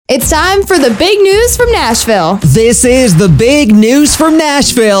It's time for the big news from Nashville. This is the big news from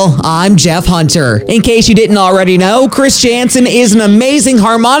Nashville. I'm Jeff Hunter. In case you didn't already know, Chris Janson is an amazing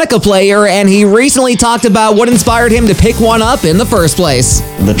harmonica player, and he recently talked about what inspired him to pick one up in the first place.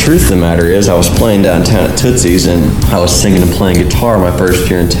 The truth of the matter is, I was playing downtown at Tootsie's, and I was singing and playing guitar my first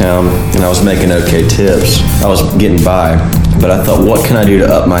year in town, and I was making okay tips. I was getting by, but I thought, what can I do to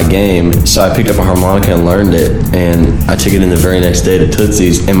up my game? So I picked up a harmonica and learned it, and I took it in the very next day to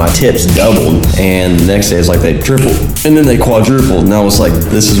Tootsie's, and my tips doubled, and the next day it's like they tripled, and then they quadrupled, and I was like,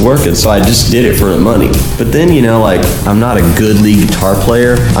 this is working. So I just did it for the money. But then, I'm not a good lead guitar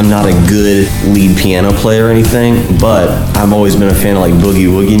player, I'm not a good lead piano player or anything, but I've always been a fan of like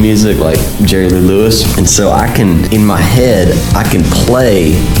boogie woogie music, like Jerry Lee Lewis, and so in my head, I can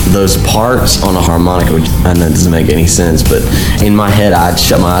play those parts on a harmonica, which I know doesn't make any sense, but in my head, I'd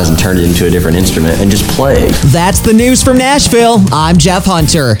shut my eyes and turn it into a different instrument and just play. That's the news from Nashville. I'm Jeff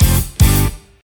Hunter.